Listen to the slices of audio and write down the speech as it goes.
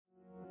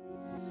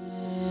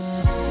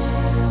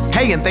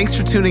Hey, and thanks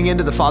for tuning in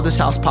to the Father's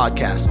House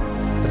podcast.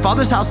 The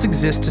Father's House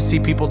exists to see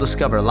people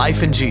discover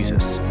life in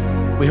Jesus.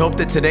 We hope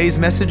that today's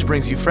message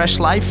brings you fresh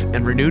life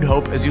and renewed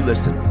hope as you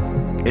listen.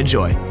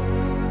 Enjoy.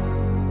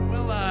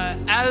 Well,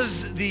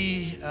 as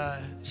the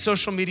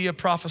social media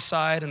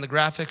prophesied and the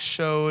graphics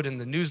showed and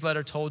the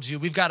newsletter told you,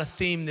 we've got a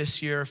theme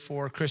this year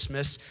for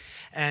Christmas,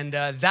 and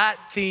that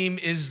theme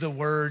is the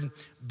word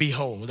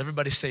behold.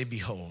 Everybody say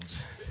behold.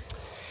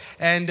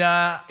 And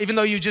even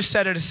though you just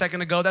said it a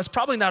second ago, that's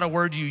probably not a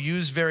word you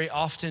use very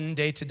often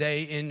day to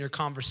day in your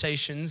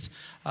conversations.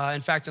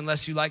 In fact,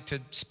 unless you like to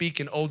speak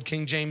in Old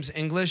King James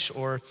English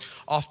or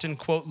often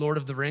quote Lord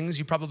of the Rings,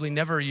 you probably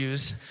never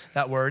use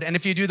that word. And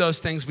if you do those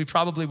things, we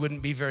probably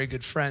wouldn't be very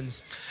good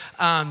friends.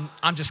 I'm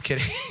just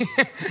kidding.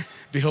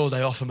 Behold,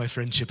 I offer my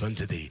friendship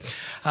unto thee.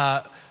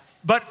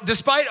 But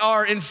despite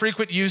our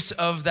infrequent use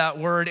of that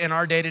word in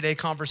our day-to-day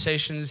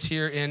conversations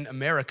here in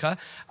America,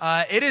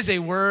 it is a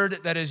word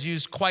that is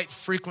used quite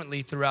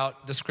frequently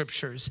throughout the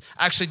scriptures.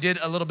 I actually did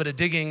a little bit of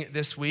digging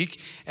this week,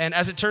 and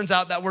as it turns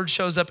out, that word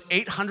shows up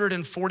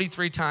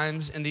 843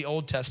 times in the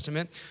Old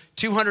Testament,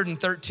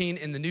 213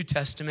 in the New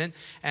Testament,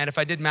 and if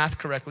I did math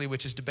correctly,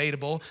 which is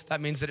debatable,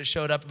 that means that it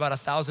showed up about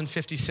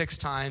 1,056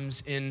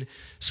 times in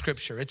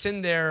Scripture. It's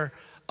in there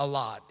a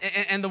lot.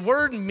 And the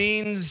word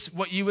means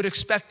what you would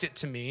expect it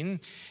to mean.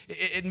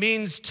 It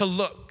means to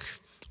look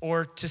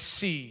or to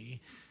see,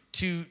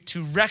 to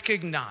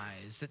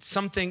recognize that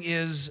something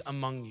is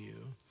among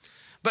you.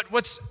 But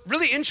what's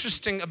really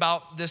interesting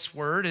about this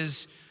word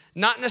is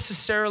not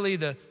necessarily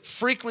the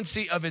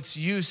frequency of its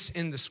use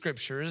in the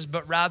scriptures,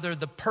 but rather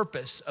the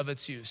purpose of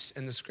its use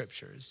in the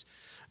scriptures.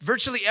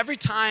 Virtually every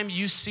time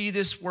you see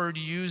this word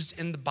used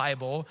in the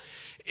Bible,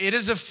 it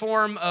is a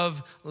form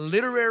of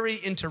literary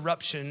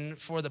interruption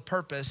for the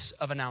purpose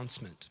of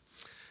announcement.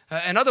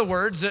 In other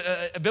words,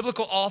 a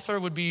biblical author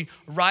would be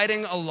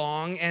writing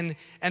along and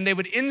they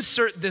would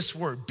insert this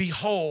word,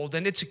 behold,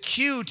 and it's a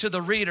cue to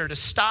the reader to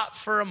stop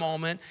for a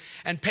moment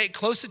and pay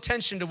close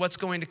attention to what's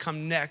going to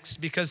come next,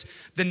 because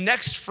the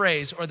next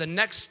phrase or the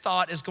next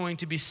thought is going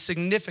to be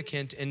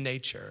significant in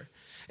nature.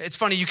 It's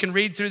funny, you can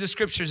read through the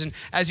scriptures, and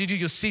as you do,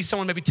 you'll see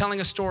someone maybe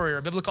telling a story or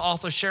a biblical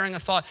author sharing a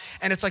thought,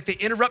 and it's like they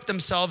interrupt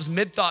themselves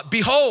mid-thought,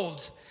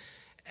 behold.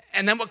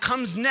 And then what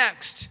comes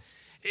next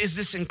is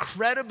this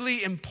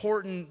incredibly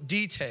important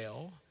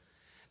detail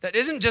that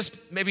isn't just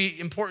maybe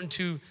important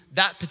to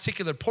that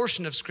particular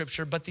portion of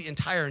scripture, but the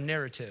entire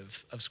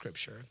narrative of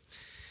scripture.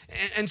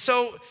 And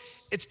so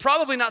it's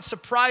probably not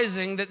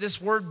surprising that this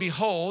word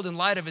behold, in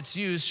light of its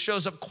use,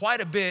 shows up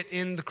quite a bit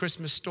in the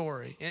Christmas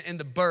story, in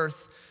the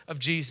birth of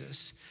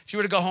Jesus. If you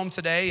were to go home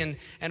today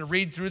and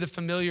read through the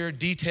familiar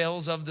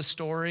details of the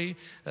story,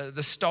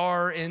 the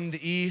star in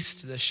the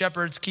east, the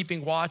shepherds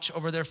keeping watch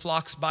over their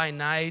flocks by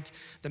night,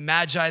 the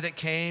magi that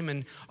came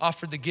and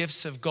offered the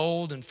gifts of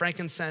gold and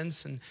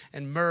frankincense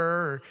and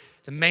myrrh,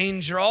 the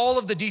manger, all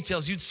of the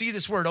details, you'd see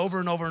this word over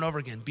and over and over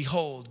again.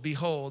 Behold,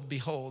 behold,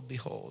 behold,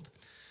 behold.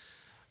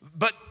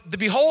 But the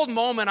behold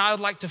moment I would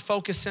like to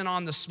focus in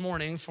on this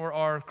morning for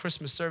our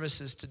Christmas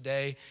services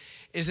today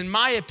is, in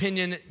my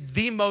opinion,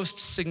 the most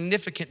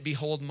significant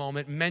behold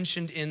moment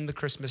mentioned in the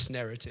Christmas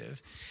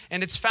narrative.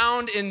 And it's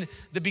found in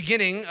the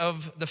beginning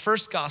of the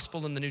first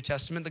gospel in the New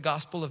Testament, the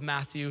Gospel of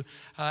Matthew,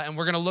 and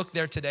we're gonna look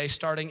there today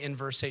starting in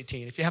verse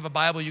 18. If you have a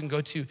Bible, you can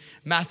go to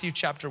Matthew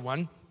chapter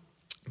 1,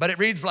 but it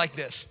reads like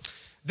this.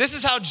 This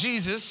is how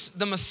Jesus,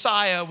 the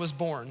Messiah, was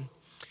born.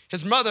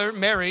 His mother,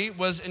 Mary,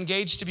 was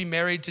engaged to be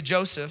married to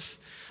Joseph,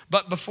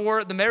 but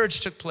before the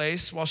marriage took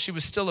place, while she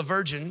was still a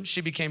virgin,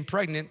 she became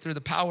pregnant through the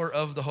power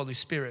of the Holy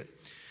Spirit.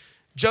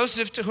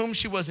 Joseph, to whom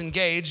she was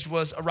engaged,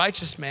 was a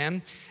righteous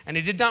man, and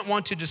he did not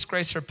want to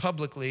disgrace her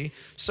publicly,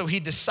 so he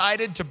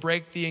decided to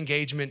break the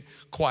engagement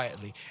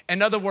quietly.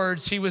 In other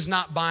words, he was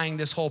not buying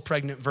this whole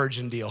pregnant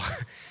virgin deal.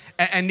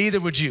 And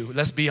neither would you,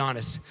 let's be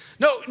honest.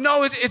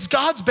 No, it's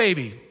God's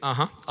baby.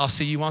 I'll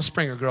see you on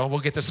Springer, girl. We'll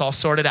get this all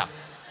sorted out.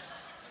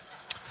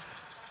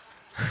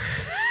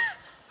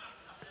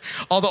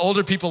 All the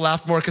older people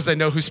laugh more because they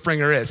know who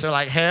Springer is. They're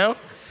like, hell,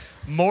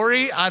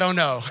 Maury, I don't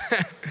know.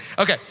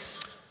 Okay,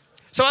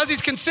 so as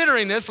he's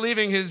considering this,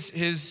 leaving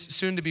his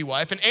soon-to-be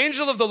wife, an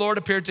angel of the Lord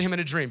appeared to him in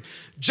a dream.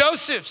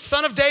 Joseph,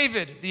 son of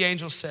David, the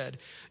angel said,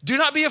 do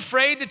not be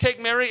afraid to take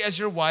Mary as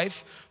your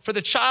wife, for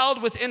the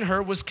child within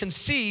her was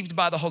conceived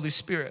by the Holy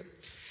Spirit.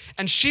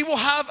 And she will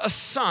have a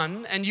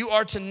son, and you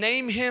are to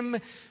name him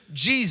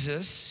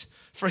Jesus,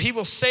 for he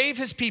will save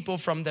his people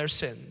from their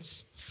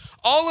sins.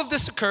 All of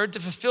this occurred to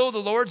fulfill the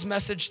Lord's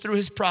message through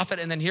his prophet,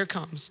 and then here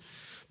comes.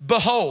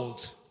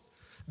 Behold,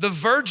 the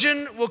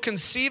virgin will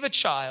conceive a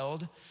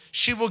child,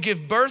 she will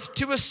give birth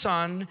to a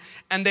son,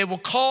 and they will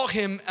call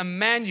him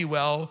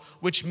Emmanuel,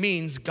 which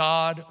means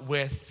God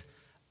with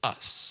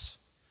us.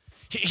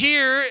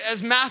 Here,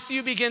 as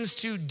Matthew begins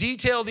to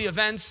detail the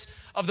events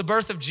of the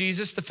birth of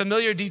Jesus, the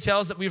familiar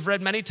details that we've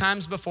read many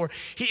times before,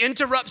 he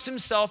interrupts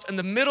himself in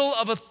the middle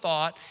of a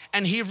thought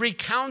and he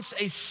recounts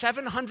a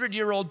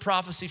 700-year-old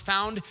prophecy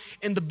found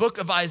in the book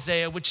of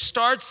Isaiah, which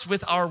starts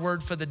with our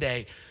word for the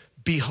day,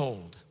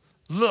 behold,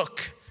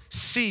 look,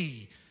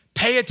 see,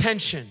 Pay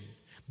attention.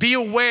 Be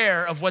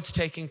aware of what's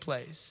taking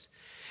place.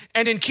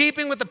 And in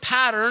keeping with the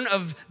pattern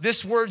of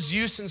this word's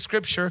use in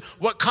Scripture,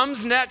 what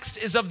comes next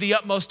is of the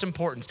utmost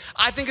importance.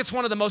 I think it's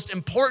one of the most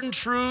important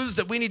truths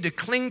that we need to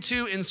cling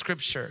to in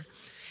Scripture.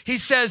 He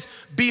says,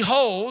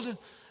 behold,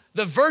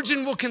 the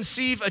virgin will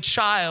conceive a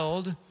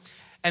child,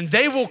 and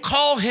they will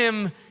call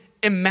him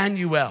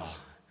Emmanuel,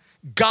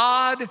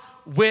 God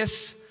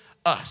with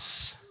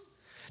us.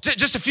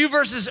 Just a few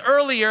verses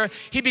earlier,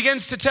 he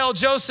begins to tell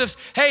Joseph,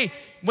 hey,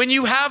 when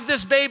you have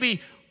this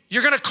baby,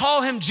 you're gonna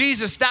call him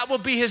Jesus, that will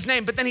be his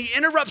name. But then he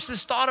interrupts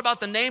this thought about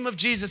the name of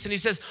Jesus and he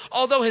says,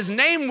 although his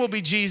name will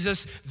be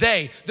Jesus,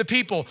 they, the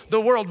people, the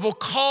world will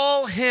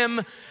call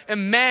him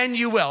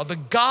Emmanuel, the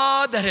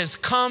God that has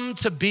come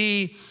to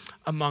be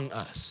among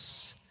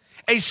us.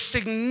 A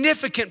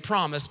significant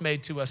promise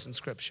made to us in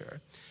Scripture.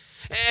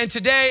 And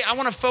today I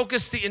wanna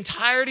focus the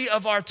entirety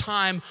of our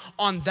time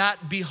on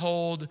that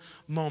behold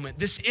moment,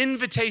 this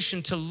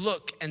invitation to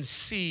look and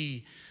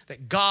see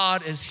that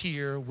God is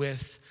here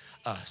with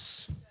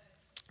us.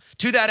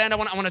 To that end, I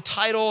want to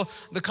title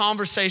the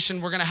conversation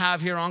we're gonna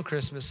have here on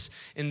Christmas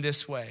in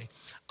this way.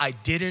 I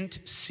didn't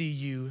see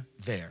you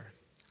there.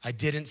 I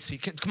didn't see,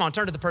 come on,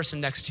 turn to the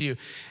person next to you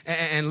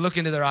and look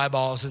into their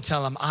eyeballs and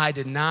tell them, I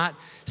did not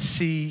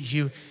see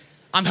you.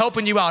 I'm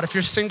helping you out. If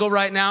you're single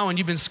right now and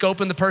you've been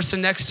scoping the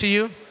person next to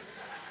you,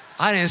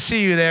 I didn't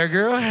see you there,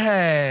 girl.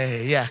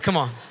 Hey, yeah, come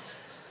on.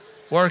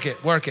 Work it.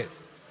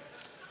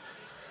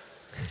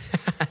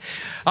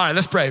 All right,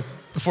 let's pray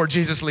before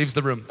Jesus leaves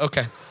the room.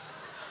 Okay.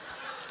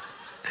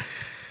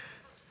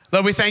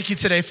 Lord, we thank you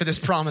today for this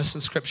promise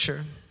in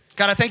Scripture.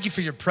 God, I thank you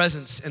for your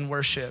presence in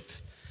worship.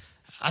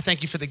 I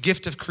thank you for the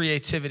gift of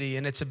creativity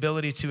and its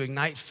ability to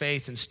ignite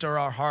faith and stir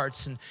our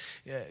hearts and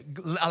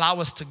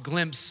allow us to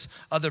glimpse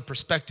other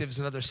perspectives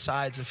and other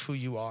sides of who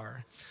you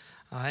are.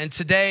 And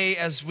today,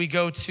 as we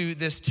go to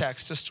this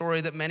text, a story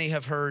that many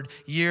have heard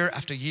year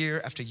after year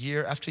after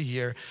year after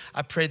year,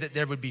 I pray that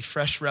there would be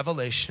fresh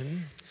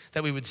revelation,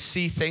 that we would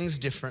see things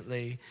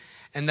differently,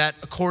 and that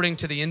according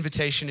to the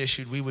invitation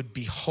issued, we would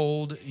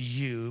behold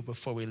you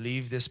before we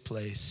leave this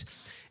place.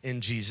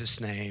 In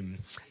Jesus' name,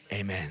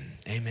 amen.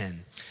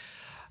 Amen.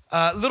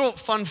 Little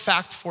fun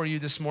fact for you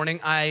this morning.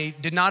 I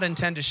did not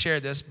intend to share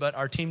this, but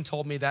our team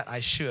told me that I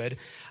should.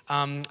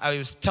 I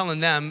was telling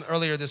them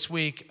earlier this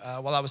week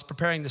while I was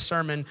preparing the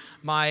sermon,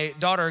 my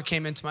daughter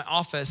came into my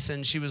office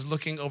and she was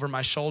looking over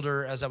my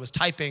shoulder as I was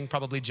typing,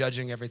 probably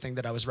judging everything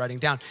that I was writing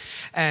down,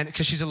 and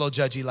because she's a little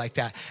judgy like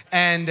that.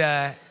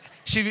 And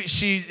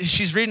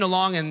she's reading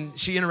along and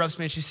she interrupts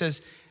me and she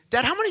says,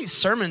 Dad, how many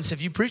sermons have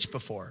you preached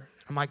before?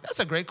 I'm like, that's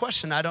a great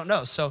question. I don't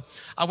know. So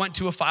I went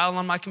to a file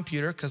on my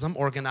computer because I'm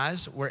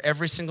organized where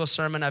every single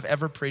sermon I've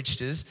ever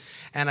preached is.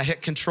 And I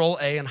hit Control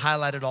A and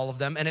highlighted all of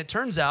them. And it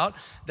turns out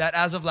that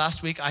as of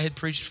last week, I had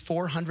preached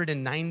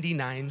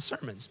 499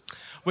 sermons,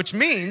 which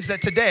means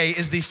that today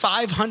is the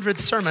 500th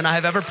sermon I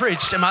have ever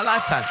preached in my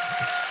lifetime.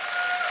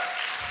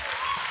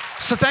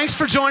 So thanks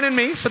for joining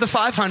me for the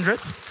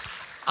 500th.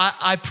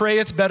 I pray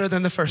it's better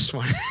than the first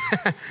one.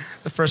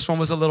 The first one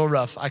was a little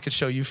rough. I could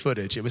show you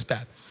footage. It was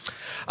bad.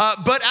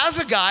 But as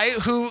a guy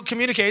who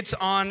communicates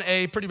on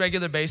a pretty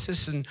regular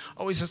basis and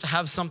always has to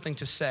have something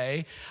to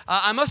say,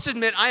 I must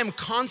admit I am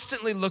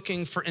constantly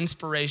looking for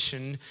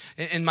inspiration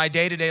in my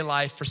day-to-day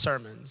life for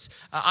sermons.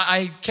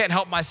 I can't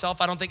help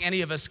myself. I don't think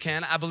any of us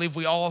can. I believe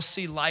we all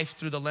see life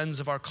through the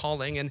lens of our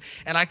calling, and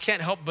I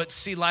can't help but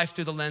see life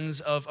through the lens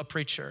of a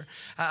preacher.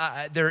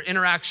 There are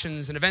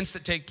interactions and events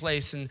that take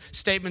place and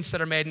statements that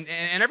are made,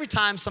 and every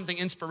time something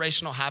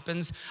inspirational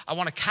happens, I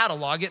want to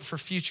catalog it for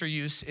future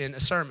use in a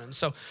sermon.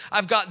 So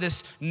I've got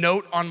this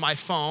note on my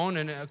phone,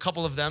 and a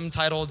couple of them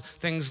titled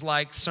things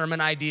like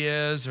sermon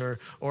ideas or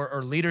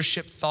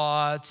leadership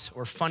thoughts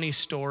or funny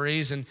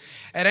stories. And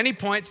at any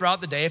point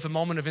throughout the day, if a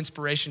moment of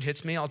inspiration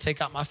hits me, I'll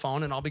take out my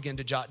phone and I'll begin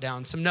to jot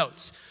down some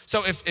notes.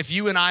 So if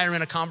you and I are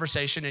in a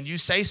conversation and you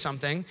say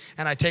something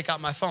and I take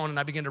out my phone and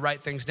I begin to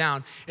write things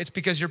down, it's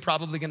because you're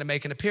probably gonna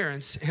make an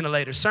appearance in a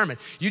later sermon.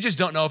 You just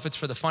don't know if it's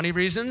for the funny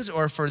reasons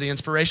or for the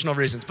inspirational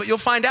reasons, but you'll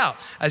find out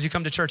as you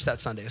come to church that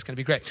Sunday. It's gonna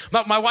be great.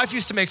 My wife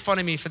used to make fun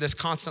of me for this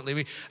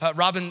constantly.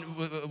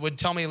 Robin would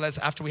tell me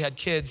after we had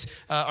kids,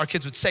 our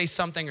kids would say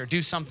something or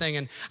do something,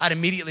 and I'd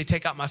immediately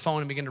take out my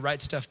phone and begin to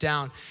write stuff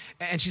down.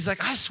 And she's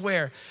like, I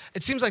swear,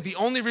 it seems like the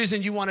only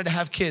reason you wanted to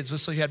have kids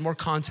was so you had more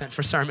content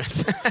for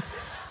sermons.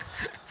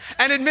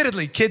 And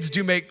admittedly, kids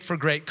do make for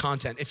great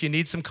content. If you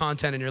need some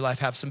content in your life,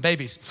 have some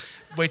babies.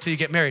 Wait till you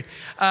get married.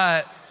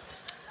 But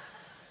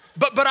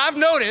I've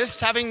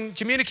noticed, having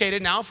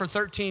communicated now for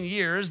 13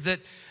 years,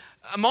 that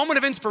a moment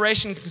of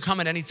inspiration can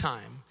come at any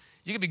time.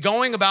 You could be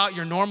going about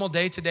your normal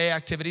day-to-day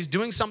activities,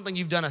 doing something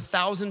you've done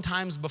 1,000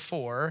 times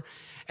before,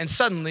 and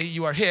suddenly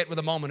you are hit with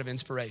a moment of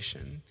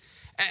inspiration.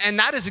 And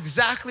that is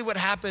exactly what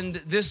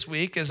happened this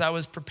week as I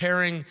was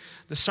preparing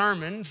the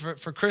sermon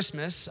for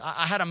Christmas.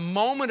 I had a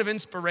moment of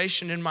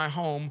inspiration in my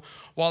home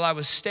while I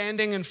was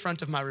standing in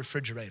front of my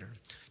refrigerator.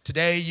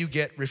 Today you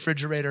get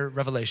refrigerator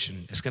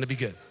revelation. It's gonna be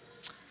good.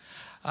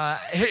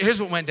 Here's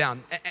what went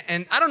down.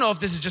 And I don't know if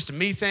this is just a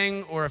me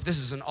thing or if this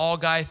is an all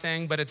guy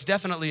thing, but it's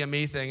definitely a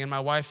me thing, and my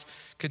wife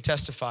could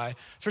testify.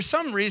 For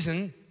some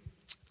reason,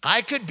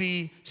 I could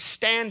be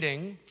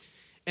standing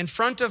in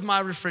front of my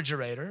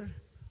refrigerator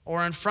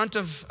or in front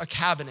of a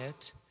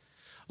cabinet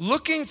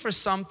looking for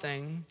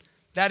something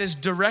that is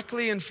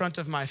directly in front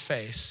of my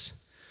face,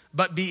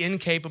 but be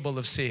incapable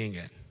of seeing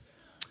it.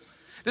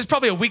 This is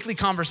probably a weekly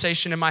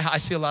conversation in my house. I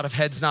see a lot of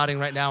heads nodding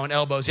right now and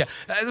elbows. Yeah,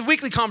 a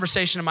weekly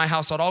conversation in my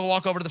household. I'll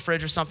walk over to the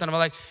fridge or something. I'm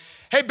like,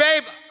 hey,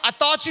 babe, I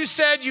thought you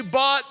said you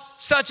bought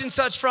such and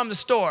such from the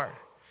store.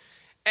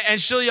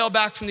 And she'll yell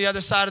back from the other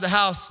side of the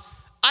house,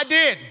 I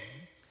did.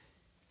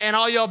 And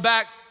I'll yell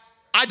back,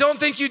 I don't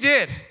think you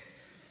did.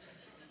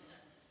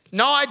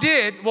 No, I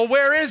did. Well,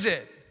 where is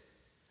it?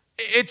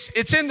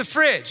 It's in the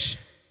fridge.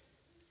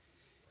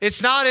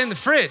 It's not in the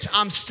fridge.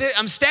 I'm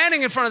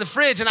standing in front of the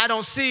fridge and I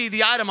don't see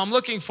the item I'm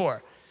looking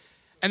for.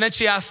 And then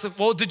she asks,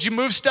 well, did you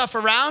move stuff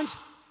around?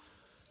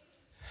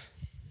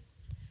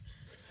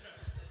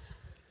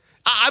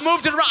 I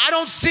moved it around. I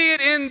don't see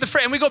it in the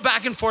fridge. And we go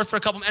back and forth for a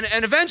couple,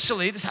 and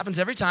eventually, this happens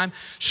every time,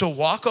 she'll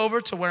walk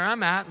over to where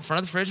I'm at, in front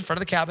of the fridge, in front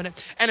of the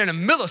cabinet, and in a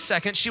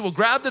millisecond, she will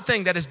grab the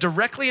thing that is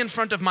directly in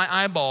front of my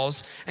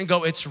eyeballs and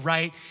go, it's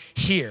right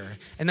here.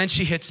 And then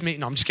she hits me.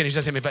 No, I'm just kidding. She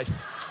doesn't hit me, but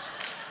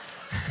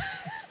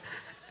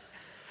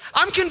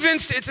I'm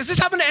convinced does this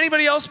happen to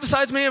anybody else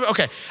besides me?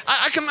 Okay,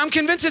 I'm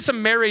convinced it's a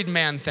married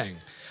man thing.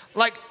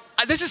 Like,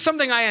 this is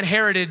something I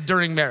inherited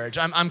during marriage,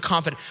 I'm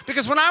confident.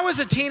 Because when I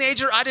was a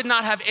teenager, I did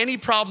not have any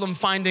problem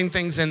finding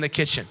things in the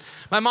kitchen.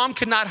 My mom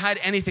could not hide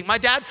anything. My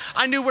dad,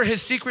 I knew where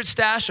his secret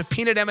stash of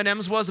peanut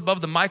M&Ms was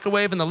above the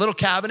microwave in the little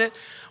cabinet.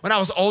 When I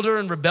was older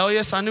and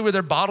rebellious, I knew where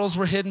their bottles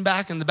were hidden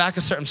back in the back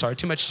of, I'm sorry,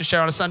 too much to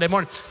share on a Sunday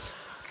morning.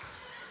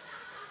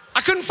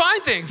 I couldn't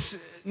find things.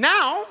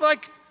 Now,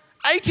 like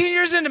 18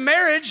 years into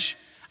marriage,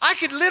 I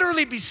could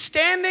literally be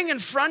standing in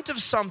front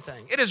of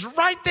something. It is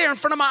right there in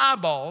front of my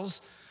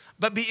eyeballs,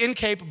 but be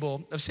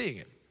incapable of seeing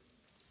it.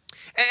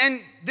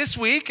 And this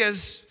week,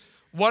 as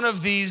one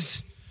of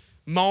these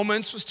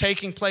moments was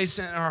taking place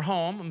in our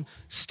home, I'm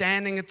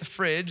standing at the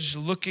fridge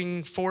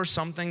looking for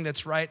something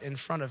that's right in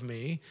front of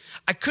me.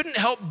 I couldn't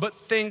help but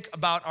think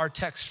about our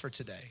text for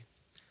today.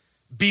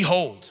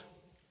 Behold,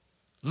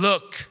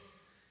 look,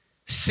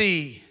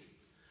 see,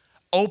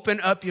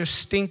 open up your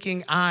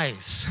stinking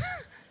eyes.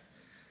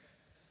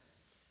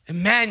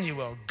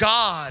 Emmanuel,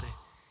 God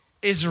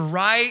is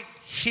right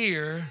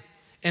here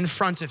in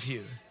front of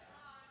you.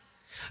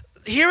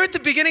 Here at the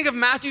beginning of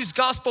Matthew's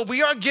gospel,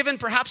 we are given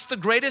perhaps the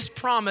greatest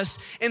promise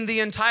in the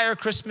entire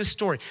Christmas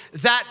story.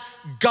 That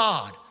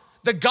God,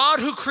 the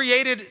God who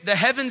created the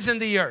heavens and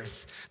the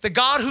earth, the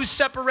God who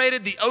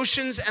separated the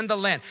oceans and the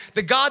land,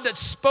 the God that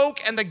spoke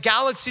and the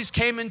galaxies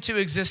came into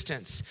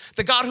existence,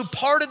 the God who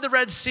parted the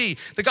Red Sea,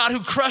 the God who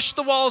crushed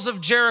the walls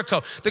of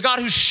Jericho, the God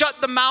who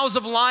shut the mouths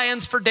of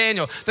lions for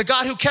Daniel, the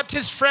God who kept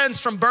his friends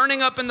from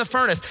burning up in the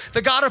furnace,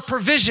 the God of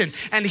provision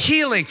and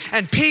healing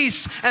and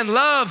peace and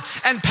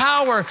love and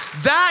power.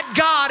 That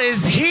God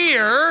is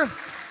here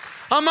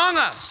among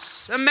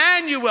us.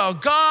 Emmanuel,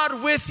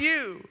 God with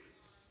you.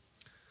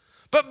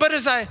 But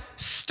as I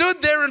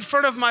stood there in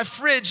front of my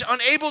fridge,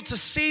 unable to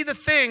see the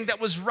thing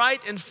that was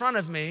right in front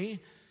of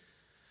me,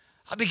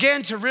 I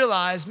began to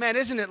realize, man,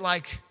 isn't it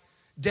like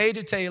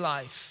day-to-day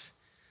life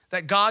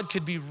that God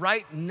could be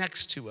right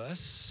next to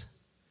us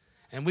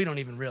and we don't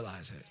even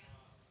realize it.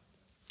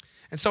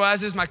 And so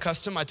as is my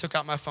custom, I took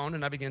out my phone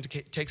and I began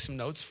to take some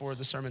notes for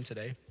the sermon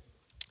today.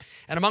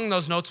 And among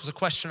those notes was a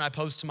question I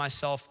posed to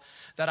myself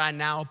that I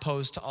now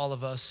pose to all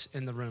of us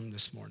in the room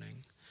this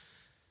morning.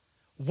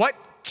 What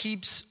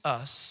keeps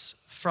us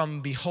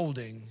from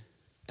beholding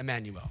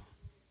Emmanuel?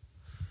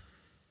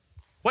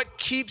 What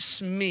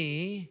keeps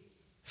me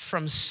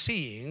from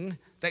seeing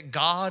that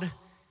God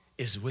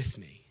is with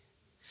me?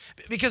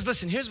 Because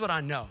listen, here's what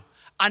I know.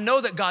 I know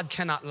that God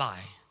cannot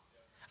lie.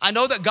 I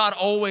know that God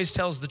always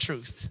tells the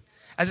truth.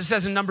 As it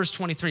says in Numbers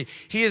 23,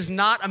 he is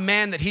not a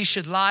man that he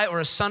should lie or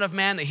a son of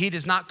man that he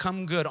does not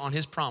come good on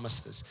his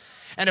promises.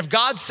 And if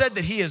God said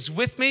that he is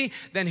with me,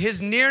 then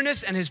his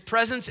nearness and his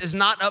presence is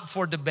not up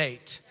for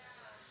debate.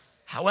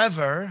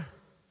 However,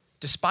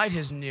 despite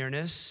his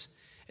nearness,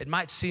 it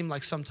might seem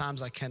like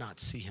sometimes I cannot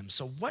see him.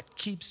 So what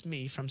keeps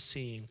me from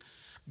seeing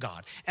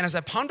God? And as I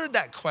pondered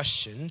that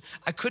question,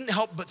 I couldn't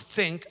help but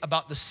think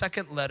about the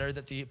second letter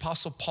that the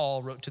Apostle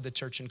Paul wrote to the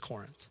church in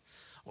Corinth.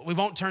 We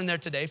won't turn there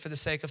today for the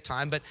sake of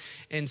time, but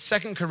in 2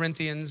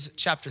 Corinthians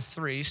chapter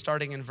 3,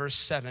 starting in verse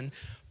 7,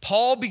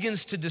 Paul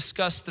begins to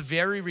discuss the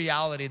very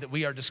reality that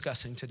we are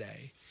discussing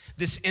today,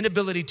 this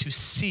inability to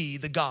see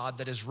the God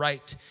that is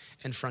right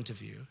in front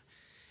of you.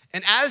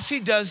 And as he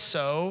does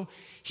so,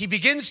 he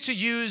begins to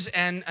use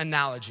an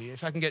analogy.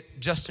 If I can get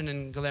Justin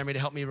and Guilherme to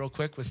help me real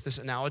quick with this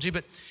analogy.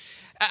 But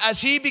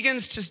as he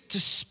begins to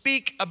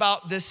speak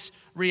about this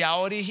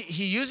reality,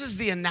 he uses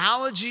the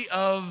analogy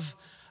of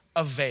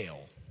a veil.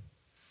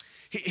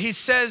 He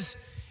says,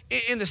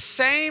 in the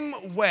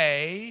same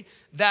way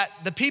that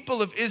the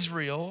people of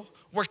Israel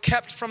were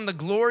kept from the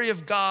glory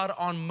of God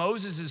on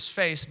Moses'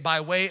 face by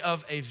way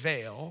of a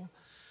veil,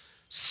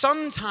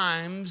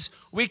 sometimes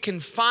we can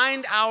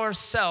find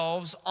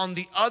ourselves on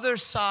the other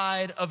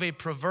side of a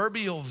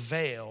proverbial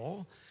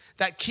veil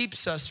that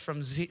keeps us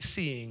from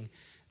seeing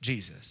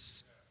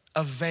Jesus.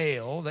 A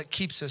veil that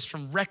keeps us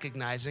from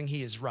recognizing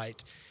he is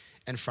right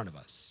in front of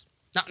us.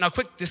 Now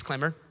quick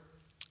disclaimer.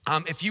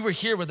 If you were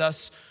here with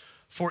us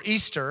for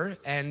Easter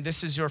and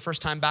this is your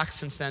first time back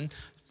since then,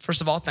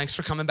 first of all, thanks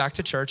for coming back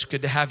to church.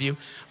 Good to have you.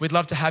 We'd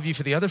love to have you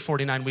for the other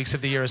 49 weeks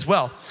of the year as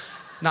well,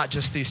 not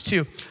just these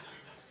two.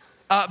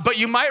 But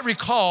you might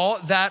recall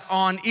that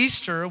on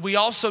Easter, we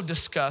also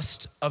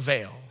discussed a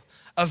veil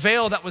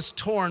that was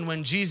torn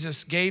when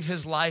Jesus gave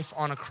his life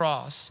on a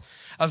cross,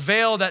 a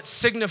veil that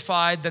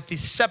signified that the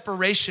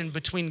separation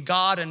between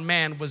God and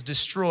man was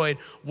destroyed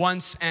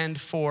once and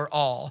for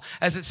all.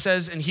 As it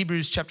says in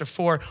Hebrews chapter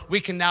 4, we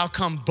can now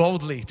come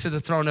boldly to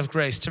the throne of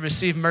grace to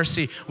receive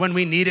mercy when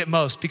we need it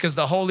most, because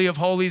the Holy of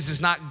Holies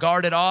is not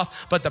guarded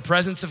off, but the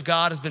presence of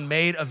God has been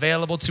made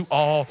available to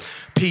all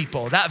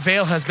people. That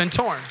veil has been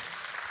torn.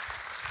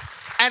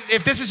 And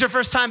if this is your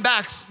first time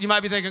back, you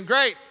might be thinking,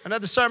 great,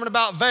 another sermon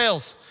about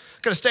veils.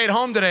 Could have stayed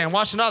home today and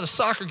watched another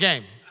soccer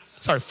game.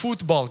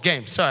 Football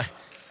game, sorry.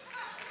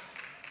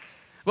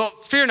 Well,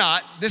 fear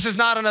not, this is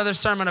not another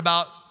sermon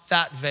about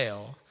that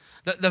veil.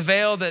 The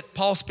veil that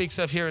Paul speaks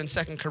of here in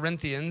 2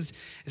 Corinthians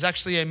is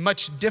actually a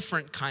much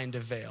different kind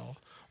of veil.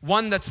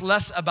 One that's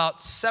less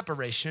about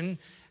separation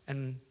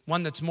and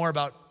one that's more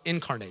about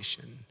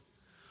incarnation.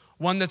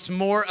 One that's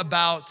more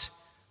about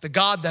the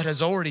God that has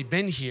already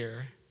been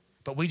here,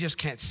 but we just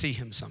can't see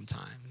him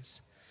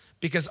sometimes.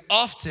 Because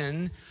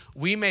often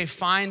we may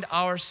find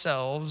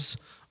ourselves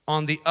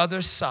on the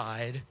other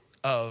side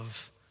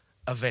of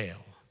a veil.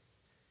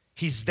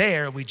 He's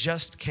there, we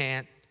just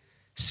can't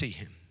see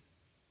him.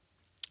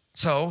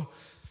 So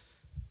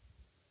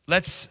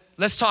let's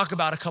talk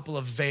about a couple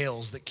of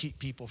veils that keep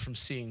people from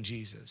seeing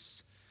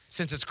Jesus.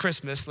 Since it's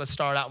Christmas, let's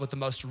start out with the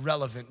most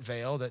relevant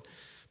veil that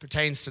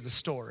pertains to the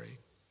story.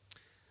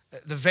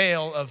 The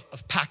veil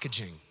of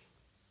packaging.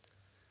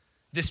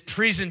 This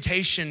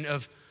presentation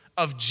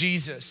of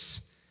Jesus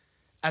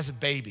as a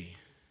baby.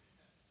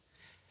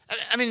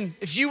 I mean,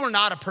 if you were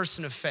not a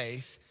person of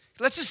faith,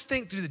 let's just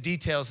think through the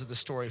details of the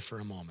story for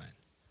a moment.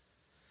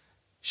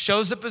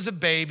 Shows up as a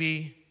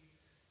baby.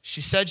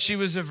 She said she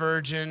was a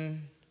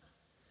virgin.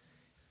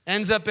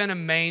 Ends up in a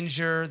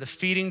manger, the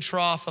feeding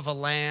trough of a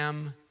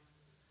lamb.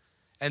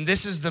 And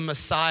this is the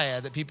Messiah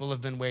that people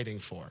have been waiting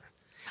for.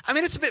 I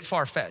mean, it's a bit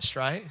far-fetched,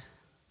 right?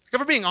 If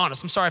we're being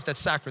honest, I'm sorry if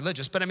that's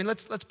sacrilegious, but I mean,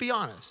 let's be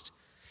honest.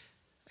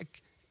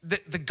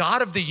 The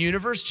God of the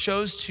universe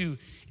chose to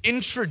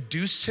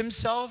introduce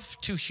himself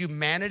to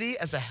humanity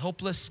as a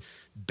helpless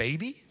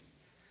baby.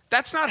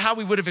 That's not how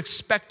we would have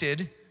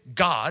expected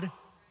God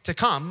to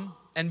come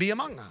and be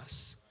among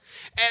us.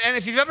 And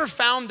if you've ever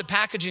found the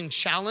packaging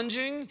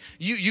challenging,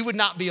 you would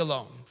not be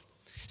alone.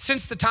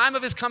 Since the time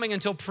of his coming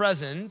until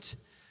present,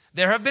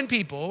 there have been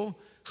people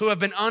who have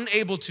been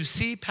unable to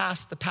see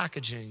past the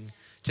packaging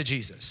to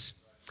Jesus.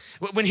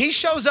 When he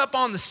shows up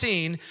on the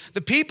scene,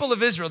 the people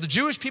of Israel, the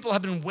Jewish people,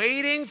 have been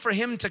waiting for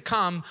him to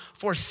come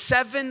for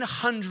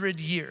 700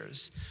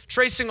 years,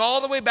 tracing all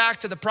the way back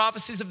to the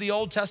prophecies of the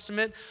Old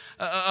Testament,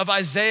 of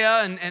Isaiah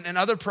and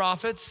other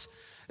prophets.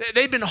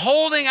 They'd been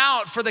holding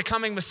out for the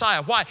coming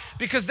Messiah. Why?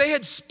 Because they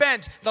had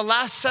spent the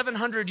last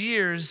 700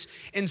 years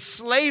in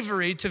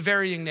slavery to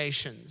varying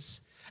nations.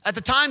 At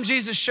the time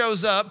Jesus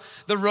shows up,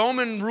 the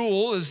Roman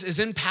rule is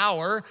in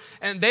power,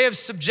 and they have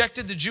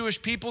subjected the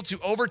Jewish people to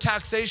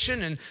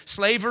overtaxation and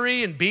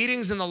slavery and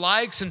beatings and the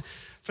likes. And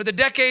for the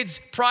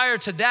decades prior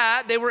to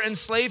that, they were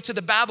enslaved to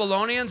the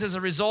Babylonians as a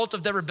result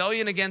of their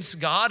rebellion against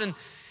God. And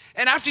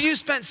after you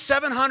spent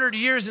 700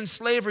 years in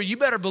slavery, you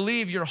better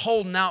believe you're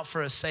holding out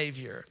for a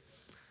Savior.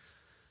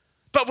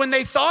 But when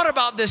they thought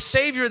about this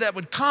Savior that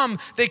would come,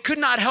 they could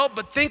not help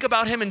but think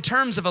about him in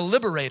terms of a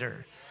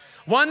liberator.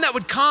 One that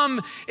would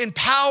come in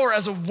power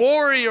as a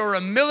warrior or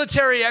a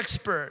military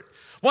expert.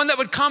 One that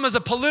would come as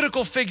a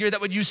political figure that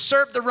would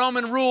usurp the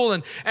Roman rule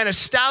and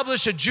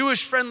establish a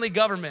Jewish-friendly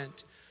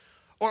government.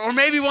 Or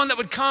maybe one that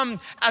would come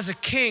as a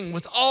king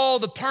with all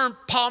the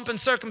pomp and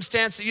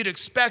circumstance that you'd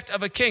expect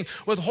of a king,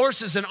 with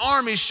horses and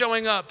armies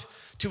showing up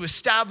to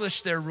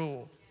establish their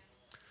rule.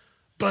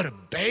 But a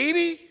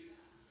baby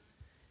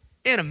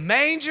in a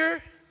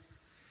manger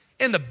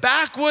in the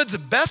backwoods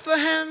of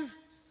Bethlehem,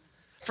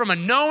 from a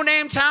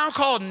no-name town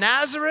called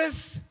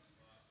Nazareth.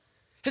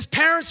 His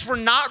parents were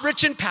not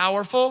rich and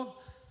powerful.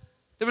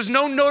 There was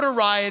no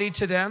notoriety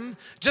to them,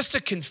 just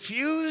a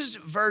confused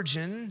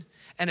virgin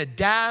and a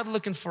dad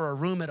looking for a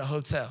room at a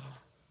hotel.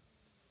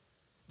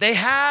 They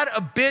had a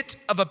bit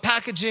of a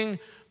packaging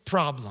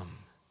problem.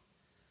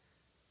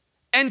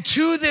 And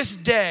to this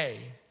day,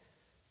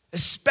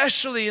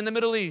 especially in the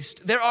Middle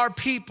East, there are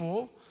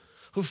people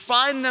who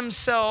find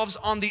themselves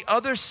on the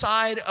other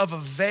side of a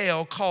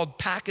veil called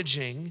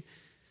packaging,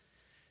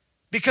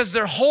 because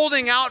they're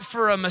holding out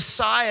for a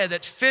Messiah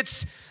that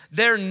fits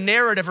their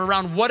narrative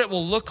around what it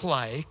will look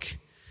like,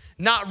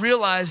 not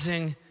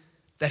realizing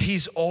that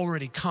he's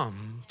already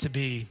come to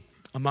be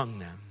among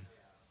them.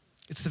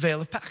 It's the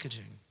veil of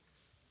packaging.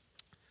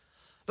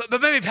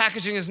 But maybe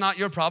packaging is not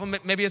your problem.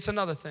 Maybe it's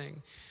another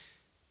thing.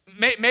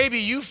 Maybe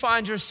you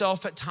find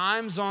yourself at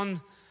times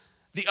on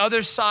the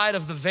other side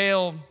of the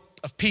veil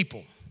of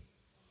people.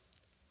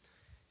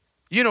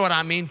 You know what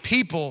I mean?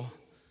 People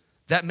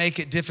that make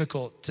it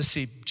difficult to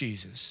see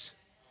Jesus.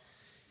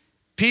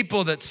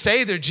 People that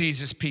say they're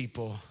Jesus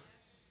people,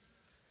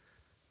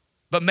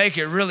 but make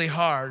it really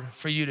hard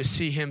for you to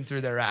see him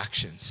through their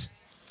actions.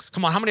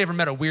 Come on, how many ever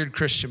met a weird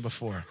Christian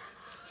before?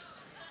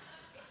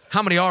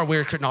 How many are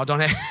weird Christians? No,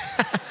 don't.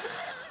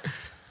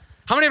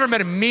 How many ever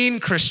met a mean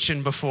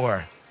Christian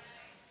before?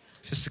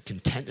 Just a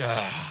content.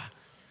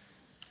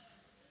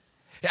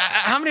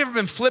 How many ever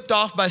been flipped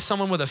off by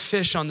someone with a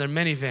fish on their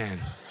minivan?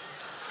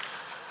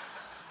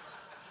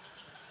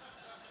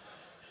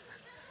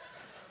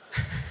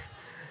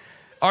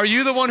 Are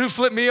you the one who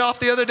flipped me off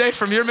the other day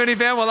from your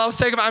minivan while I was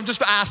taking? I'm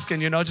just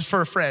asking, just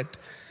for a friend.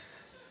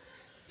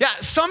 Yeah,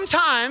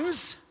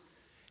 sometimes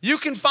you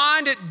can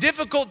find it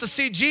difficult to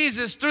see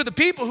Jesus through the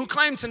people who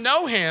claim to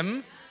know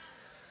him,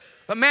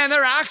 but man,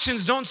 their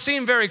actions don't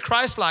seem very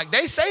Christ-like.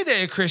 They say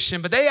they're a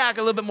Christian, but they act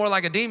a little bit more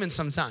like a demon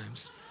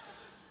sometimes,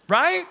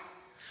 right?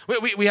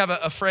 We have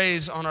a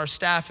phrase on our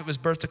staff. It was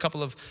birthed a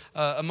couple of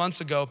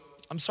months ago.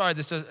 I'm sorry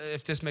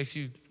if this makes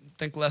you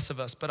think less of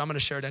us, but I'm gonna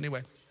share it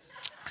anyway.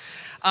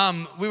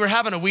 We were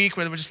having a week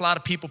where there were just a lot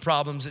of people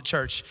problems at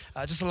church,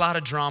 just a lot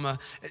of drama.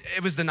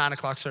 It was the 9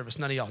 o'clock service,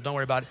 none of y'all, don't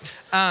worry about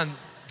it.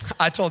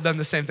 I told them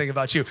the same thing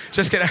about you,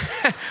 just kidding.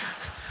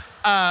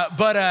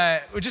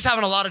 But we're just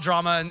having a lot of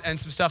drama and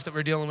some stuff that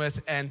we're dealing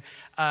with. And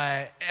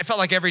it felt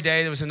like every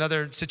day there was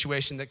another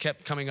situation that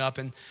kept coming up.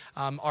 And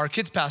our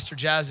kids pastor,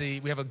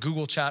 Jazzy, we have a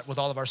Google chat with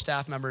all of our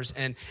staff members.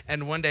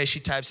 And one day she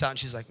types out and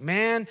she's like,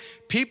 man,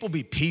 people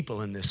be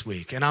people in this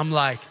week. And I'm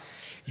like,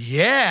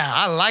 yeah,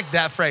 I like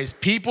that phrase.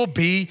 People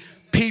be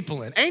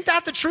people in. Ain't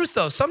that the truth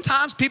though?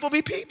 Sometimes people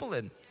be people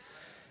in.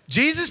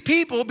 Jesus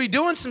people be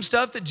doing some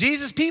stuff that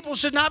Jesus people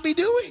should not be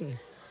doing.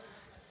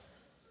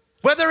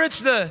 Whether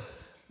it's the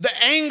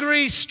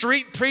angry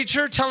street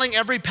preacher telling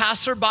every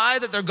passerby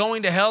that they're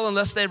going to hell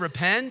unless they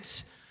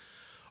repent,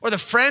 or the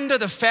friend or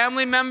the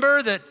family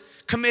member that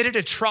committed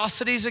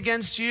atrocities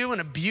against you and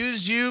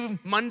abused you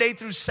Monday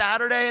through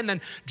Saturday and then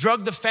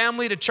drugged the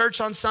family to church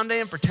on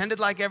Sunday and pretended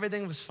like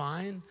everything was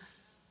fine.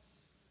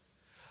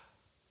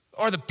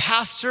 Or the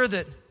pastor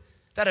that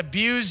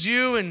abused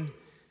you and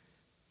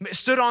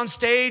stood on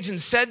stage and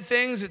said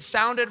things that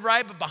sounded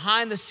right, but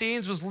behind the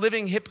scenes was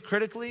living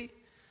hypocritically.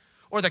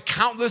 Or the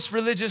countless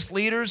religious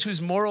leaders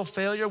whose moral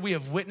failure we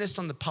have witnessed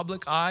on the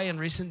public eye in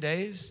recent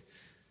days.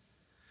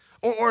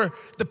 Or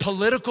the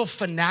political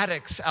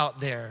fanatics out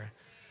there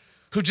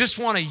who just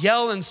want to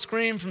yell and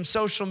scream from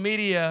social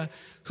media,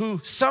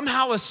 who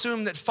somehow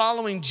assume that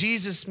following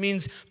Jesus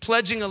means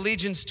pledging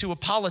allegiance to a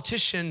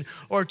politician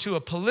or to a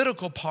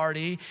political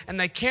party, and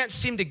they can't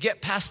seem to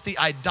get past the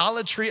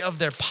idolatry of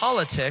their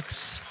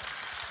politics.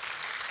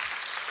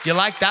 You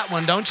like that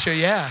one, don't you?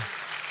 Yeah.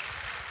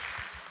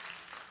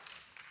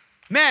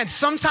 Man,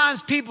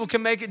 sometimes people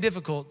can make it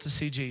difficult to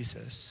see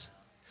Jesus.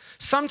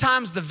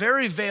 Sometimes the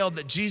very veil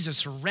that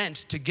Jesus rent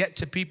to get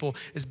to people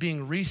is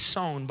being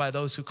resewn by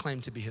those who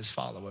claim to be his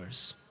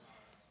followers.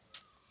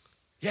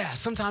 Yeah,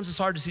 sometimes it's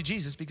hard to see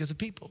Jesus because of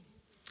people.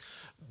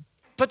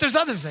 But there's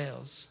other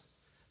veils.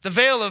 The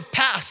veil of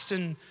past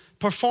and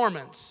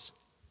performance.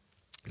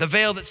 The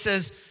veil that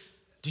says,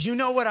 do you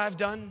know what I've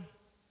done?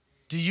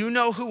 Do you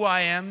know who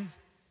I am?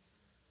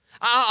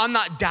 I'm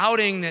not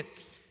doubting that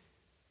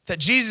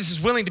Jesus is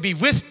willing to be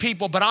with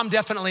people, but I'm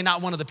definitely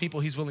not one of the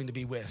people he's willing to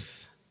be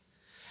with.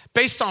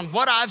 Based on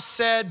what I've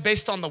said,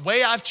 based on the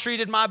way I've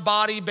treated my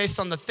body, based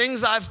on the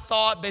things I've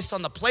thought, based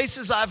on the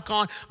places I've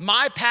gone,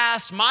 my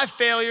past, my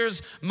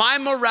failures, my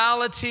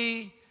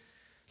morality,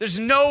 there's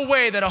no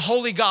way that a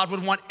holy God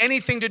would want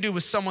anything to do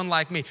with someone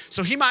like me.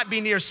 So he might be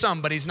near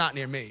some, but he's not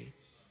near me.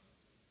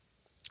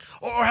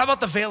 Or how about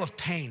the veil of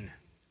pain?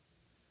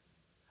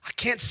 I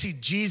can't see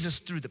Jesus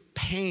through the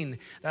pain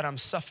that I'm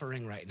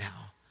suffering right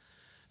now.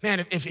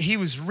 Man, if he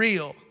was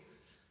real,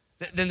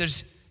 then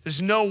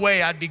there's no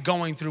way I'd be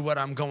going through what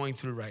I'm going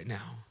through right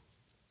now.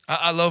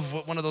 I love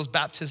what one of those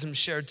baptisms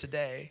shared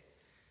today.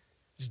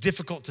 It's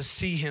difficult to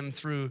see him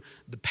through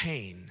the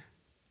pain,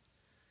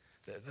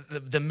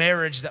 the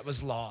marriage that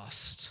was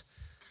lost,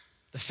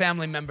 the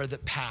family member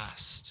that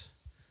passed,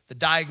 the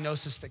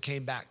diagnosis that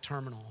came back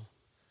terminal.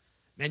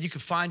 Man, you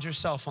could find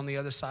yourself on the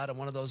other side of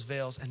one of those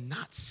veils and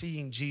not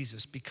seeing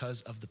Jesus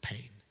because of the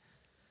pain.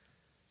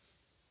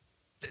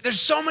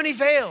 There's so many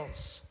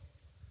veils.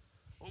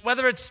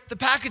 Whether it's the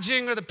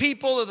packaging or the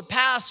people or the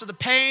past or the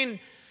pain,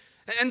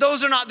 and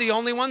those are not the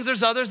only ones.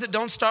 There's others that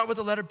don't start with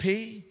the letter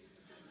P.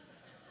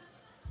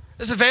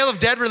 There's a veil of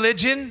dead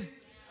religion.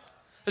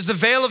 There's the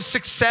veil of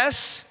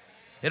success.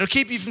 It'll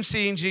keep you from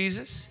seeing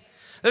Jesus.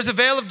 There's a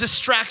veil of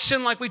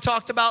distraction like we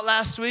talked about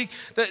last week.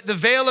 The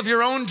veil of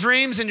your own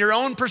dreams and your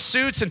own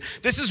pursuits, and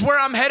this is where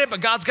I'm headed,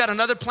 but God's got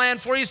another plan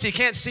for you so you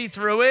can't see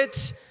through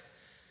it.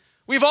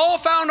 We've all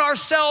found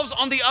ourselves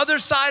on the other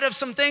side of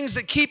some things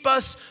that keep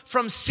us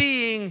from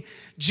seeing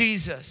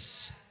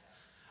Jesus.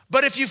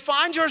 But if you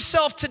find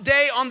yourself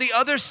today on the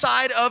other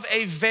side of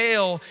a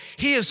veil,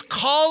 he is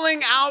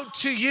calling out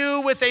to you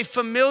with a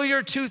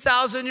familiar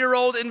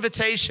 2,000-year-old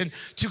invitation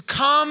to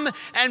come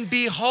and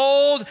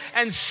behold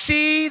and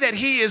see that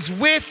he is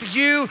with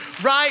you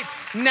right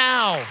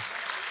now.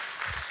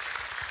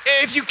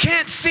 If you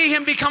can't see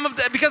him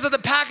because of the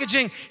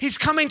packaging, he's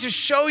coming to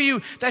show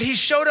you that he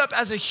showed up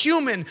as a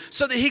human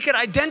so that he could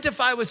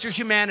identify with your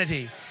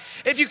humanity.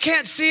 If you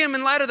can't see him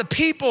in light of the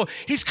people,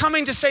 he's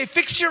coming to say,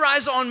 fix your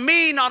eyes on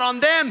me, not on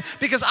them,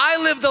 because I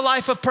live the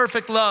life of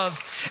perfect love.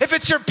 If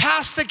it's your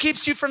past that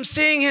keeps you from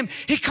seeing him,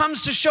 he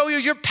comes to show you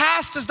your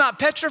past does not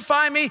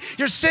petrify me,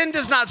 your sin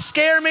does not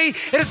scare me.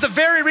 It is the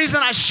very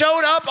reason I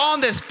showed up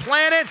on this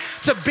planet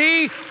to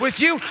be with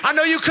you. I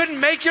know you couldn't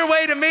make your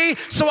way to me,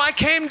 so I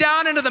came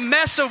down into the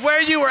mess of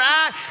where you were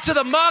at, to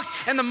the muck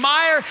and the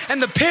mire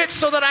and the pit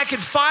so that I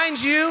could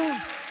find you.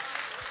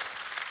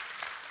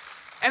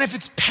 And if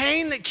it's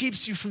pain that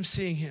keeps you from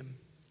seeing him,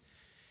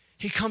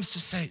 he comes to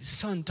say,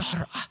 son,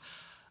 daughter,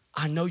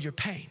 I know your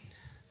pain.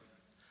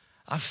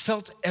 I've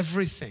felt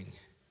everything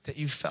that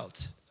you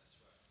felt.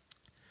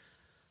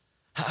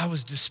 I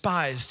was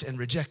despised and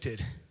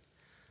rejected,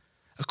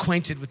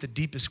 acquainted with the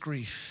deepest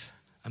grief,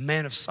 a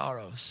man of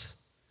sorrows.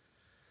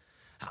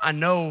 I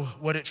know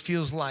what it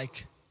feels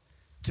like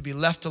to be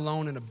left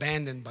alone and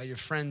abandoned by your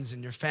friends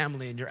and your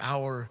family in your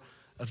hour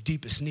of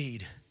deepest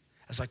need.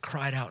 As I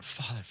cried out,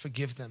 Father,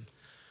 forgive them,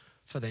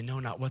 for they know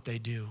not what they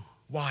do.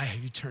 Why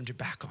have you turned your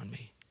back on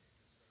me?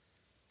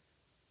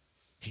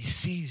 He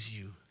sees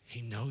you.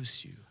 He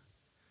knows you.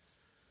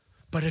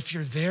 But if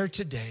you're there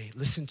today,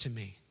 listen to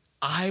me.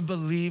 I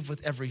believe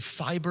with every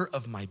fiber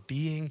of my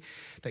being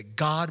that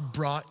God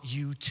brought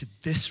you to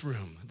this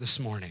room this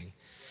morning.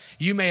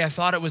 You may have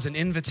thought it was an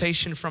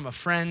invitation from a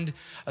friend,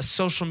 a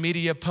social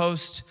media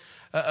post,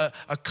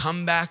 a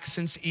comeback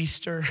since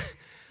Easter.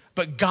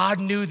 But God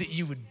knew that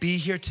you would be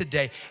here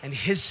today, and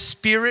his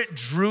spirit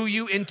drew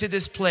you into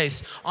this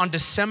place on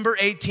December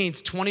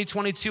 18th,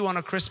 2022 on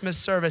a Christmas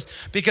service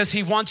because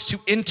he wants to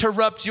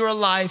interrupt your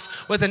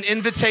life with an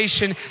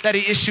invitation that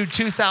he issued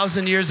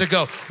 2,000 years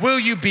ago. Will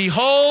you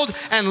behold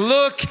and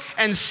look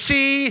and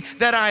see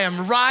that I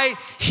am right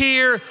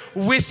here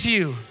with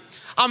you?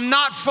 I'm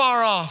not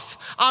far off.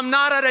 I'm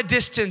not at a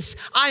distance.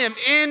 I am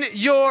in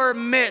your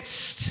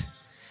midst.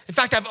 In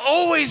fact, I've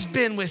always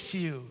been with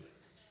you.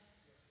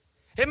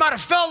 It might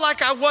have felt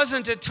like I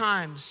wasn't at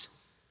times,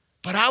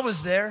 but I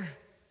was there.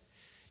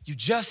 You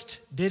just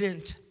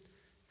didn't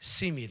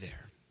see me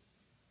there.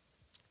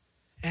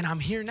 And I'm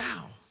here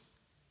now.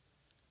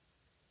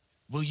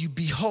 Will you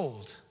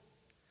behold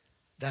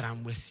that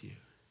I'm with you?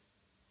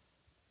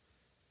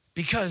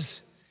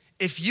 Because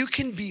if you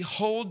can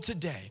behold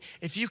today,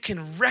 if you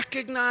can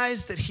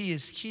recognize that he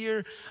is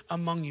here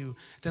among you,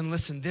 then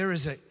listen, there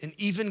is an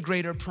even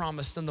greater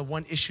promise than the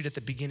one issued at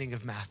the beginning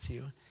of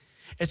Matthew.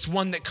 It's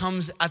one that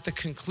comes at the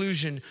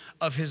conclusion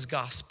of his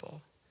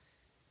gospel.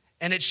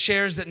 And it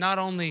shares that not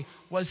only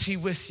was he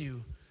with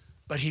you,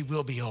 but he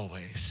will be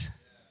always.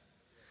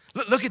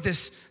 Look at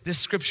this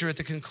scripture at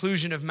the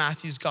conclusion of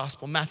Matthew's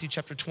gospel, Matthew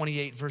chapter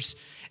 28, verse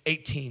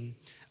 18,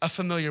 a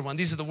familiar one.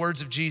 These are the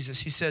words of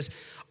Jesus. He says,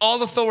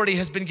 all authority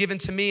has been given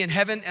to me in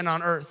heaven and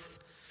on earth.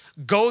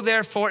 Go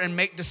therefore and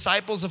make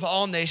disciples of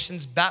all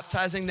nations,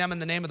 baptizing them in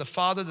the name of the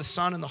Father, the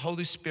Son, and the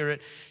Holy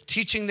Spirit,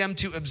 teaching them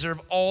to observe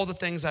all the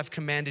things I've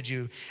commanded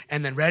you.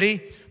 And then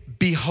ready?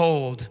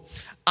 Behold,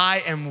 I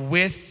am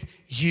with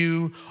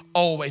you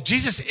always.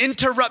 Jesus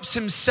interrupts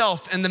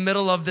himself in the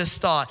middle of this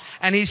thought.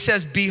 And he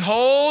says,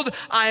 behold,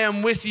 I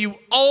am with you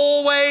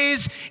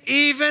always,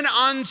 even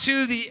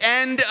unto the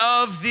end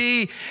of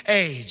the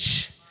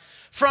age.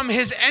 From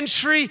his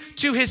entry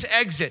to his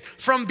exit,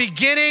 from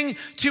beginning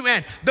to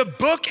end. The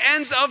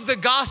bookends of the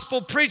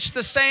gospel preach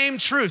the same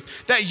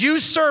truth, that you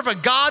serve a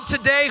God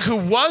today who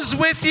was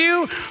with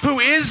you, who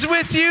is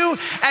with you,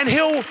 and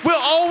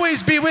will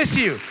always be with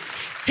you.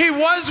 He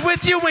was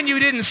with you when you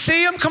didn't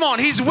see him. Come on,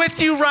 he's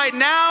with you right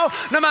now,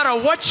 no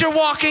matter what you're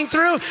walking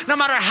through, no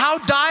matter how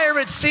dire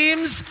it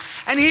seems,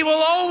 and he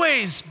will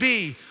always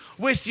be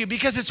with you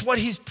because it's what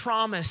he's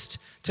promised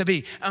to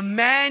be.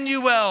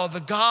 Emmanuel, the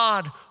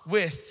God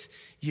with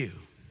you.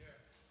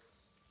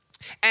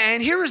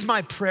 And here is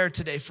my prayer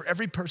today for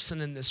every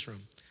person in this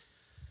room.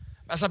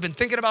 As I've been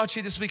thinking about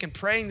you this week and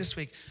praying this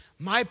week,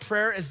 my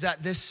prayer is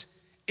that this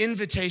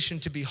invitation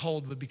to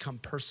behold would become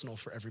personal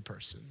for every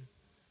person.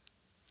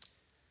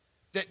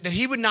 That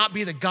he would not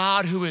be the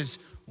God who is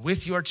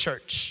with your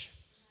church,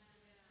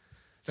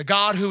 the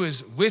God who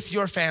is with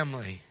your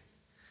family,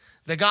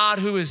 the God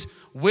who is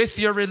with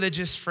your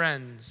religious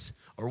friends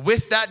or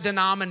with that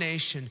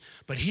denomination,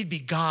 but he'd be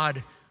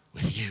God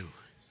with you.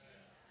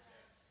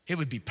 It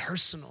would be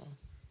personal.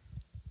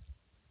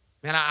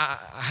 Man, I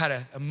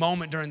had a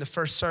moment during the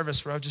first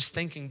service where I was just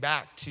thinking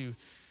back to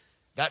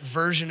that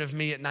version of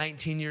me at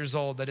 19 years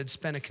old that had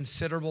spent a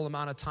considerable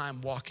amount of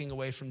time walking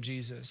away from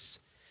Jesus.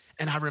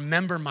 And I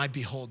remember my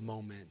behold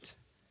moment.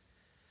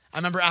 I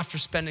remember after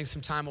spending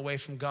some time away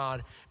from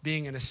God,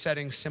 being in a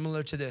setting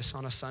similar to this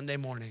on a Sunday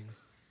morning,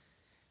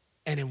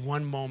 and in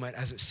one moment,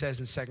 as it says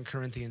in 2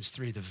 Corinthians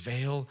 3, the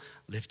veil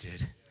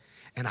lifted,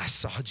 and I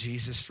saw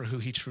Jesus for who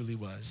he truly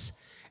was.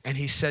 And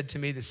he said to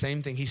me the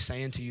same thing he's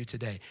saying to you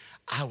today.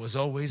 I was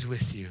always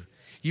with you.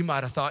 You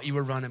might have thought you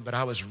were running, but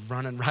I was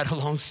running right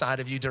alongside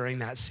of you during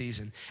that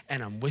season.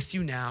 And I'm with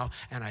you now,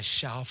 and I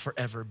shall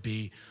forever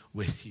be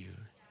with you.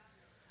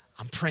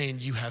 I'm praying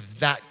you have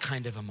that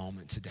kind of a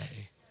moment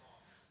today,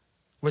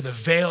 where the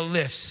veil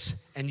lifts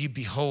and you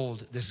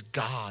behold this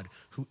God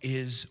who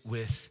is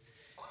with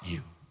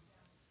you.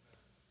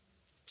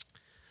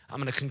 I'm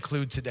gonna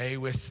conclude today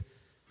with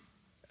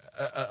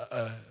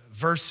a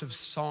verse of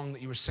song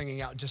that you were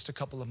singing out just a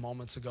couple of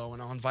moments ago,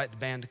 and I'll invite the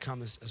band to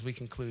come as we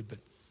conclude. But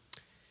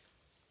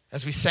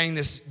as we sang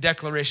this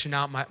declaration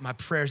out, my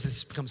prayer is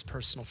this becomes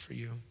personal for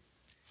you.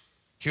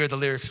 Hear the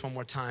lyrics one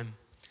more time.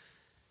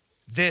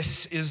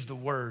 This is the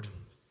word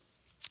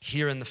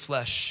here in the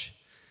flesh,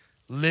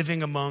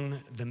 living among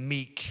the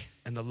meek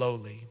and the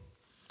lowly.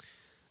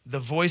 The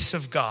voice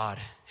of God,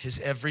 his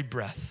every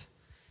breath,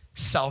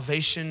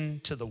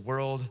 salvation to the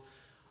world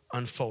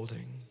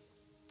unfolding.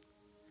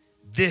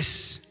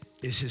 This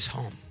is his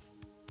home,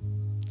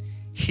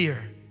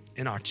 here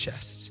in our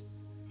chest.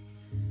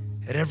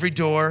 At every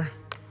door,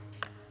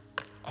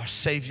 our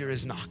Savior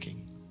is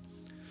knocking.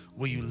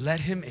 Will you let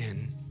him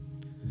in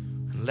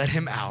and let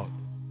him out?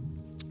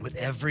 With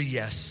every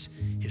yes,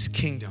 his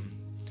kingdom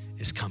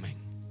is coming.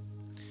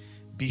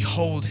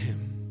 Behold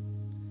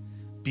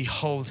him,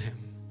 behold him.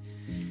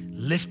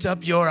 Lift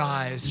up your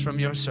eyes from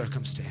your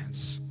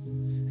circumstance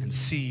and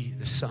see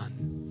the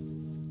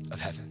Son of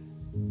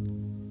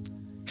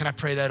Heaven. Can I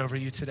pray that over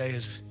you today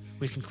as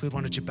we conclude? Why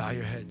don't you bow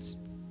your heads?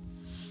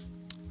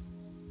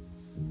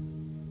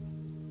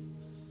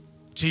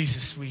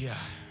 Jesus, we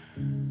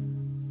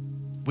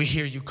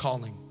hear you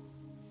calling.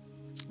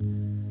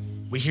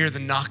 We hear the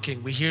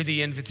knocking. We hear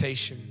the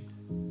invitation.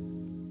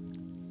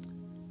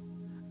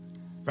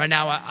 Right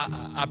now,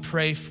 I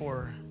pray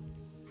for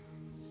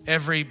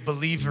every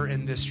believer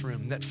in this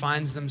room that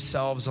finds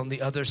themselves on the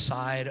other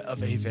side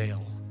of a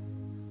veil,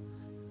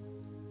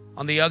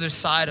 on the other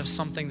side of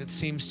something that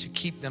seems to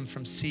keep them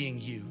from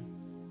seeing you.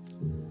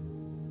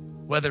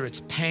 Whether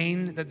it's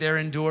pain that they're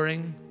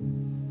enduring,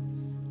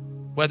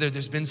 whether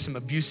there's been some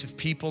abusive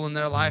people in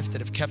their life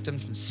that have kept them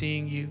from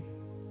seeing you,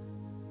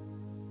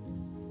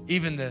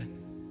 even the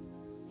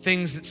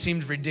things that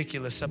seemed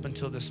ridiculous up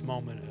until this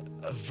moment,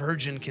 a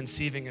virgin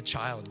conceiving a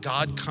child,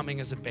 God coming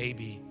as a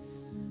baby.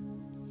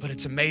 But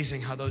it's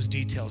amazing how those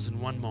details in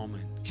one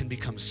moment can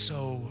become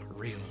so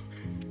real.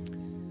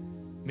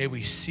 May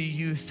we see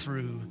you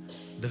through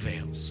the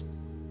veils.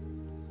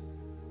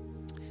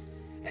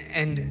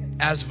 And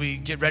as we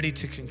get ready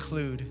to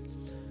conclude,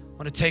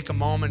 I want to take a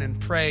moment and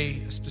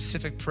pray a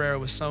specific prayer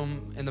with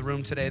some in the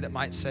room today that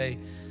might say,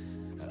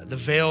 the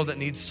veil that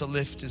needs to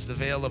lift is the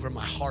veil over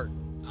my heart.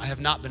 I have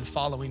not been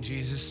following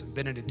Jesus. I've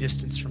been at a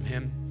distance from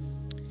him.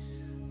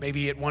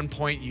 Maybe at one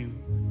point you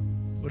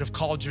would have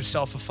called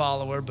yourself a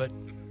follower, but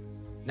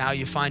now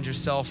you find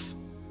yourself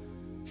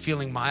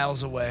feeling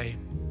miles away.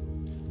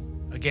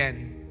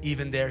 Again,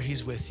 even there,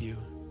 he's with you,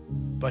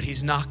 but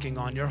he's knocking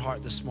on your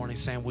heart this morning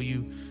saying, will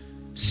you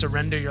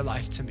surrender your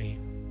life to me?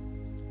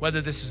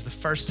 Whether this is the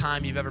first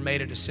time you've ever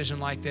made a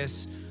decision like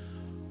this,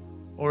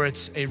 or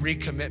it's a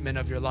recommitment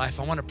of your life,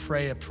 I want to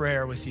pray a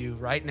prayer with you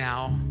right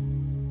now.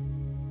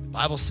 The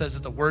Bible says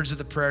that the words of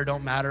the prayer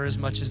don't matter as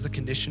much as the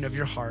condition of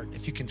your heart.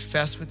 If you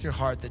confess with your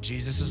heart that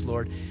Jesus is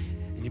Lord,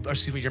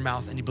 your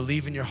mouth, and you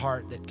believe in your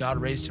heart that God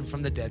raised him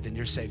from the dead, then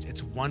you're saved.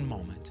 It's one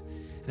moment.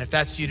 And if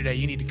that's you today,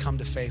 you need to come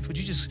to faith. Would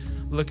you just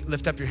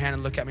lift up your hand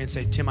and look at me and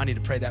say, Tim, I need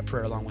to pray that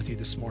prayer along with you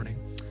this morning.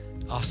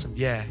 Awesome.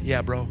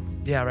 Yeah, bro.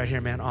 Yeah, right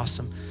here, man.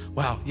 Awesome.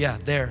 Wow. Yeah,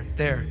 there,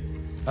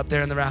 up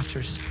there in the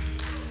rafters.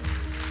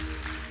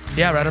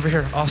 Yeah, right over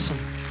here. Awesome.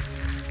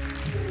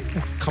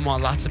 Come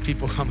on, lots of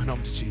people coming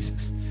home to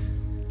Jesus.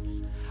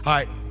 All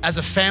right, as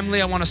a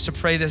family, I want us to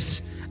pray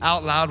this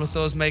out loud with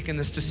those making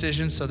this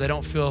decision so they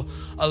don't feel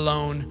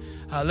alone.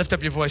 Lift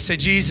up your voice. Say,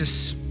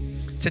 Jesus,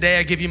 today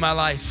I give you my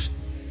life.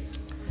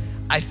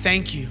 I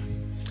thank you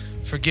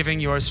for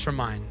giving yours for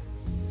mine.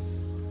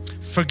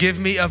 Forgive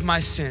me of my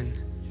sin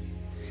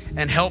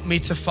and help me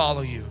to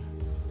follow you,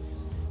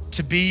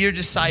 to be your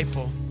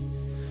disciple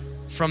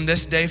from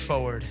this day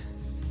forward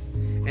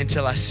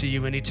until I see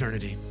you in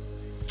eternity.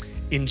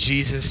 In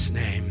Jesus'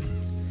 name,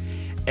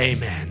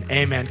 amen.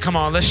 Amen. Come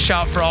on, let's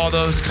shout for all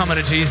those coming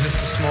to Jesus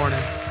this morning.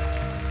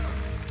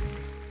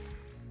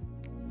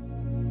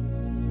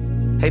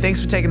 Hey,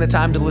 thanks for taking the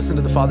time to listen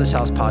to the Father's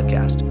House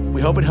podcast.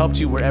 We hope it helped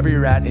you wherever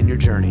you're at in your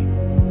journey.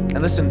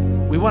 And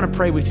listen, we want to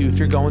pray with you if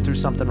you're going through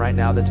something right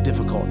now that's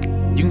difficult.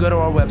 You can go to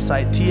our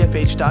website,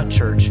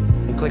 tfh.church,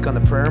 and click on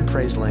the prayer and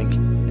praise link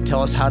and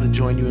tell us how to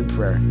join you in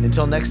prayer.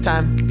 Until next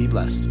time, be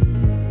blessed.